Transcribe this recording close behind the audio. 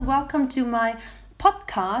Welcome to my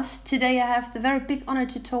podcast. Today I have the very big honor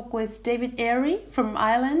to talk with David Airey from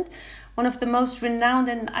Ireland, one of the most renowned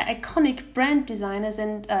and iconic brand designers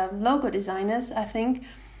and logo designers, I think.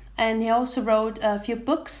 And he also wrote a few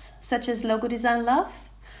books, such as Logo Design Love.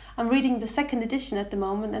 I'm reading the second edition at the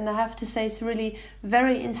moment, and I have to say it's really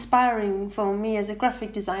very inspiring for me as a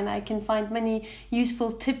graphic designer. I can find many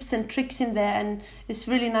useful tips and tricks in there, and it's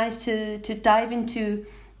really nice to dive into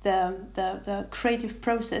the creative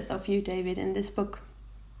process of you, David, in this book.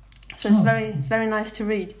 So it's very nice to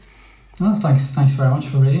read. Oh, thanks very much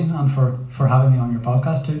for reading and for having me on your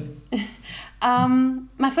podcast too.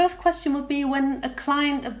 My first question would be, when a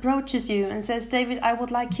client approaches you and says, David, I would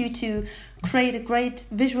like you to create a great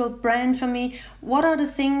visual brand for me, what are the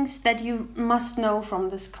things that you must know from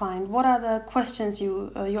this client? What are the questions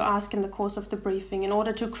you ask in the course of the briefing in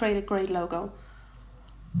order to create a great logo?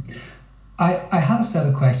 I had a set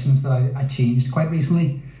of questions that I changed quite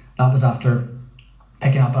recently. That was after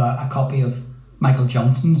picking up a copy of Michael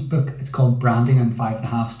Johnson's book. It's called Branding in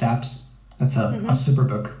 5.5 Steps. It's a super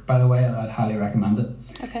book, by the way. I'd highly recommend it.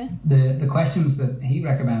 Okay. The questions that he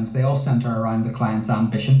recommends, they all center around the client's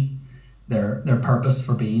ambition, their purpose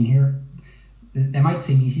for being here. They might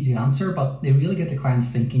seem easy to answer, but they really get the client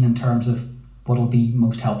thinking in terms of what will be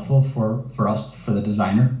most helpful for us, for the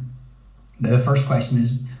designer. The first question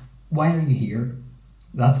is, why are you here?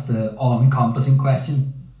 That's the all-encompassing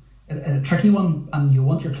question. A tricky one, and you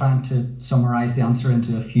want your client to summarize the answer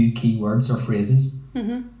into a few key words or phrases.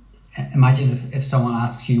 Mm-hmm. Imagine if someone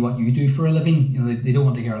asks you what you do for a living. They don't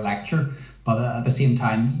want to hear a lecture, but at the same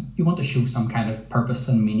time, you want to show some kind of purpose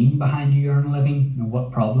and meaning behind you earn a living.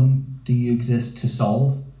 What problem do you exist to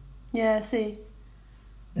solve? Yeah, I see.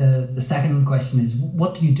 The second question is,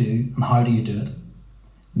 what do you do and how do you do it?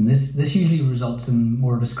 And this usually results in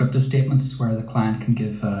more descriptive statements where the client can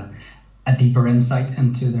give a deeper insight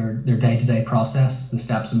into their day-to-day process, the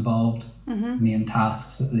steps involved, main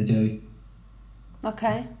tasks that they do.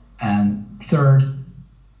 Okay. And third,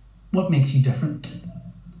 what makes you different?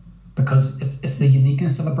 Because it's the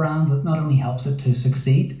uniqueness of a brand that not only helps it to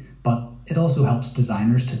succeed, but it also helps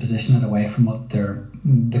designers to position it away from what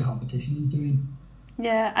the competition is doing.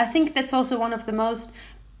 Yeah, I think that's also one of the most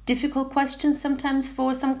difficult questions sometimes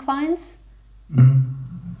for some clients.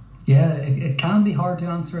 Yeah, it can be hard to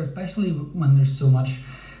answer, especially when there's so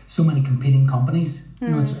many competing companies.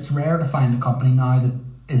 It's rare to find a company now that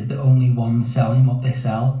is the only one selling what they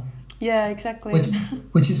sell. Yeah, exactly.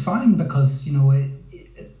 Which is fine, because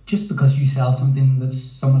just because you sell something that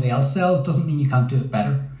somebody else sells doesn't mean you can't do it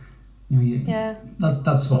better.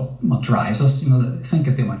 That's what drives us. Think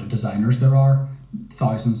of the amount of designers there are,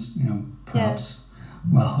 thousands, perhaps.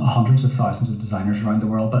 Well, hundreds of thousands of designers around the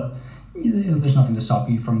world, but there's nothing to stop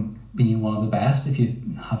you from being one of the best if you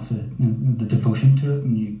have the devotion to it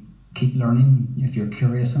and you keep learning, if you're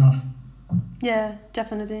curious enough. Yeah,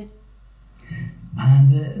 definitely.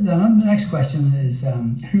 And then the next question is,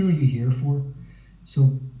 who are you here for?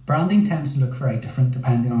 So branding tends to look very different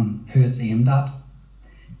depending on who it's aimed at.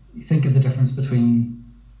 You think of the difference between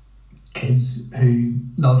kids who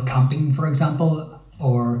love camping, for example,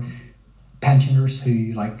 or pensioners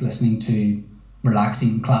who like listening to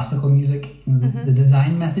relaxing classical music. The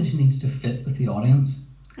design message needs to fit with the audience,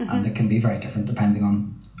 and it can be very different depending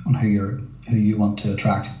on who you want to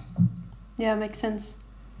attract. Yeah, makes sense.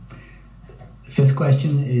 The fifth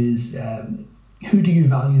question is, who do you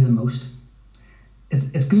value the most?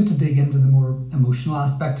 It's good to dig into the more emotional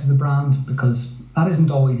aspect of the brand, because that isn't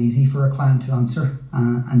always easy for a client to answer,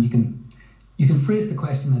 and you can phrase the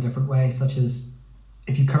question in a different way, such as,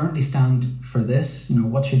 if you currently stand for this,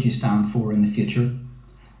 what should you stand for in the future?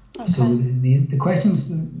 Okay. So the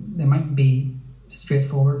questions, they might be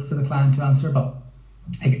straightforward for the client to answer, but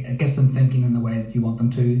it gets them thinking in the way that you want them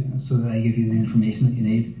to, so that they give you the information that you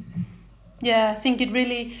need. Yeah, I think it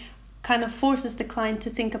really kind of forces the client to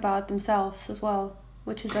think about themselves as well,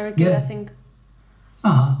 which is very good, I think.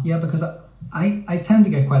 Yeah, because I tend to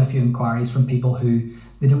get quite a few inquiries from people who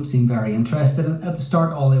they don't seem very interested. At the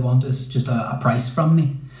start, all they want is just a price from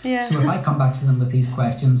me. Yeah. So if I come back to them with these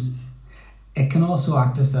questions, it can also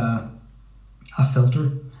act as a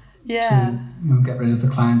filter to get rid of the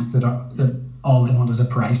clients that all they want is a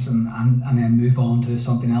price and then move on to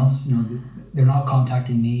something else. They're not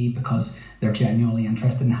contacting me because they're genuinely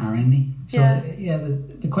interested in hiring me. So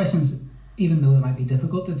the questions, even though they might be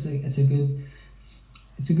difficult, it's a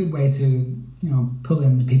good way to pull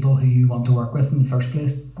in the people who you want to work with in the first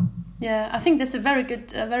place. Yeah, I think that's a very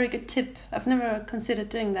good tip. I've never considered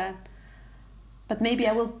doing that, but maybe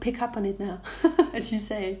I will pick up on it now, as you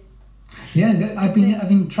say. Yeah, I've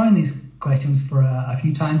been trying these questions for a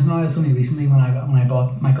few times now. It's only recently when I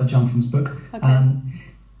bought Michael Johnson's book. Okay. And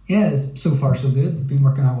yeah, it's so far so good. It's been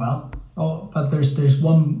working out well. Oh, but there's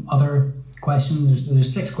one other question.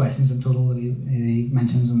 There's 6 questions in total that he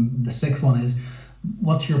mentions, and the 6th one is,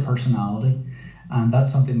 what's your personality? And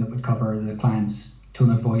that's something that would cover the client's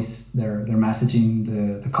tone of voice, their messaging,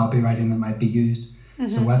 the copywriting that might be used. Mm-hmm.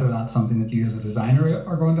 So whether that's something that you as a designer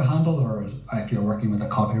are going to handle, or if you're working with a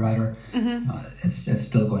copywriter, it's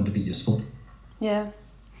still going to be useful. Yeah.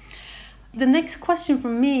 The next question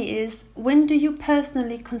from me is, when do you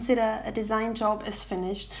personally consider a design job as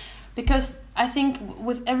finished? Because I think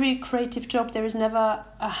with every creative job, there is never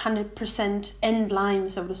 100% end line,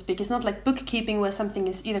 so to speak. It's not like bookkeeping where something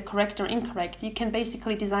is either correct or incorrect. You can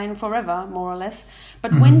basically design forever, more or less.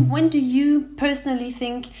 But when do you personally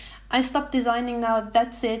think, I stopped designing now,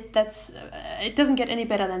 that's it, it doesn't get any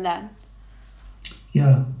better than that?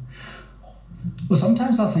 Yeah. Well,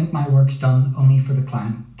 sometimes I think my work's done only for the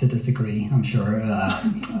client to disagree. I'm sure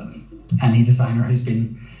any designer who's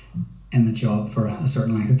been in the job for a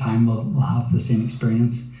certain length of time will have the same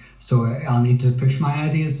experience. So I'll need to push my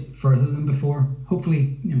ideas further than before,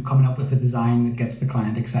 hopefully coming up with a design that gets the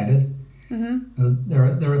client excited. Mm-hmm.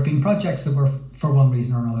 There have been projects that were, for one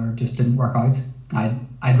reason or another, just didn't work out.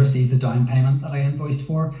 I'd receive the down payment that I invoiced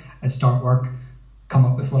for. I'd start work, come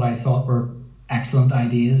up with what I thought were excellent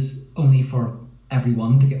ideas, only for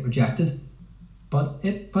everyone to get rejected. But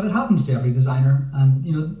it happens to every designer, and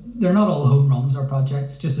they're not all home runs or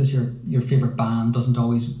projects. Just as your favorite band doesn't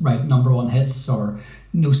always write #1 hits, or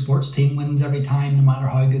no sports team wins every time, no matter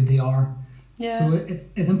how good they are. Yeah. So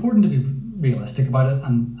it's important to be realistic about it,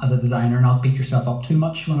 and as a designer, not beat yourself up too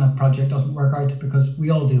much when a project doesn't work out, because we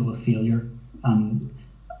all deal with failure, and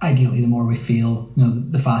ideally, the more we fail,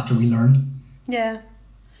 the faster we learn. Yeah.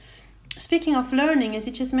 Speaking of learning, as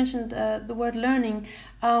you just mentioned the word learning,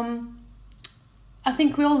 I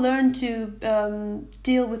think we all learn to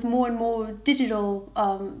deal with more and more digital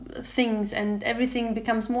things, and everything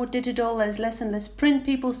becomes more digital. There's less and less print,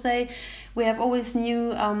 people say. We have always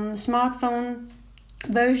new smartphone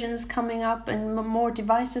versions coming up and more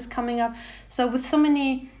devices coming up. So with so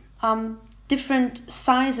many different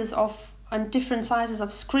sizes of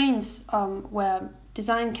screens where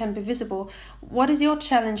design can be visible, what is your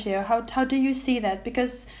challenge here? How do you see that?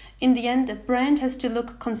 Because in the end, a brand has to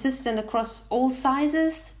look consistent across all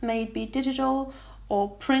sizes, may it be digital or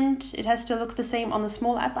print. It has to look the same on a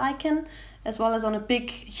small app icon as well as on a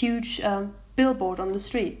big, huge billboard on the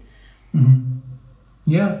street. Mm-hmm.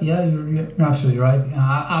 Yeah, you're absolutely right.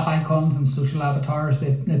 App icons and social avatars,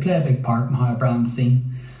 they play a big part in how a brand's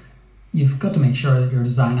seen. You've got to make sure that your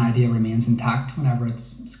design idea remains intact whenever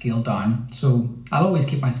it's scaled down. So I'll always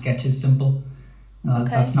keep my sketches simple. Okay.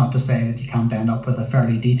 That's not to say that you can't end up with a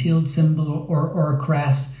fairly detailed symbol or a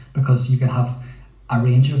crest, because you can have a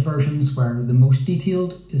range of versions where the most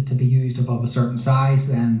detailed is to be used above a certain size.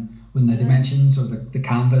 Then when the dimensions or the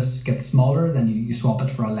canvas gets smaller, then you swap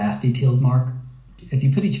it for a less detailed mark. If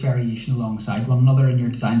you put each variation alongside one another in your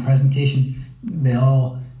design presentation,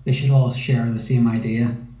 they should all share the same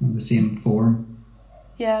idea, the same form.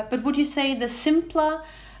 Yeah, but would you say the simpler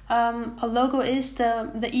a logo is,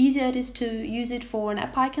 the easier it is to use it for an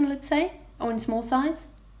app icon, let's say, or in small size?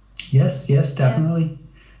 Yes, definitely.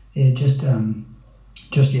 Yeah.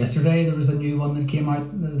 Just yesterday there was a new one that came out.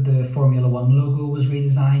 The Formula One logo was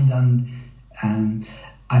redesigned, and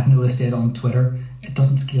I've noticed it on Twitter. It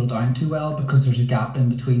doesn't scale down too well because there's a gap in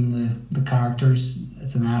between the characters.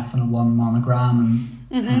 It's an F and a 1 monogram,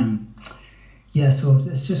 and so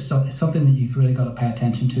it's just something that you've really got to pay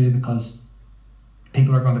attention to, because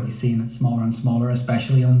people are going to be seeing it smaller and smaller,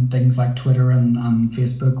 especially on things like Twitter and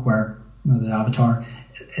Facebook, where the avatar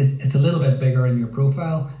it's a little bit bigger in your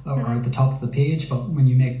profile or at the top of the page, but when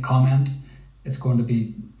you make a comment, it's going to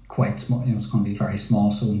be quite small. It's going to be very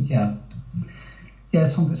small. So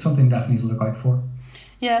something definitely to look out for.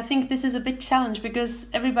 Yeah, I think this is a big challenge, because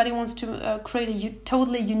everybody wants to create a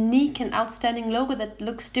totally unique and outstanding logo that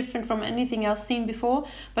looks different from anything else seen before.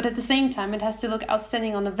 But at the same time, it has to look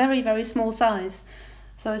outstanding on a very, very small size.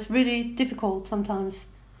 So it's really difficult sometimes.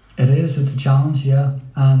 It is. It's a challenge, yeah.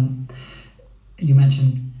 And you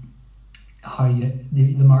mentioned how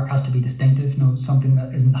the mark has to be distinctive, something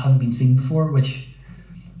that hasn't been seen before, which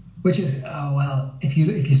is, if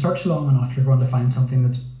you search long enough, you're going to find something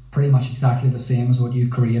that's pretty much exactly the same as what you've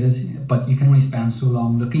created, but you can only spend so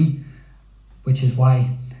long looking, which is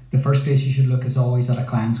why the first place you should look is always at a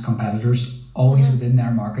client's competitors, always within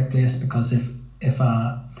their marketplace, because if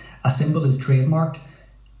a symbol is trademarked,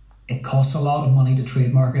 it costs a lot of money to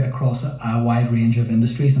trademark it across a wide range of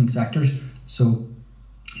industries and sectors. So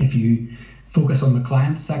if you focus on the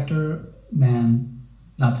client sector, then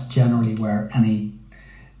that's generally where any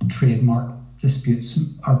trademark disputes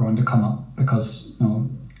are going to come up, because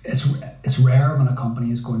it's rare when a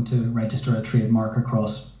company is going to register a trademark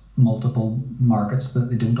across multiple markets that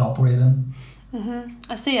they don't operate in.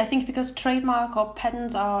 I see. I think because trademark or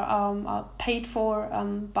patents are paid for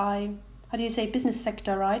by, how do you say, business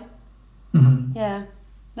sector, right? Yeah,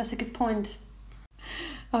 that's a good point.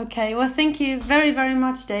 Okay, well, thank you very, very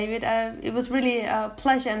much, David. It was really a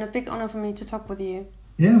pleasure and a big honor for me to talk with you.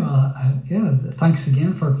 Yeah, well, thanks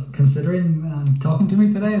again for considering talking to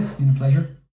me today. It's been a pleasure.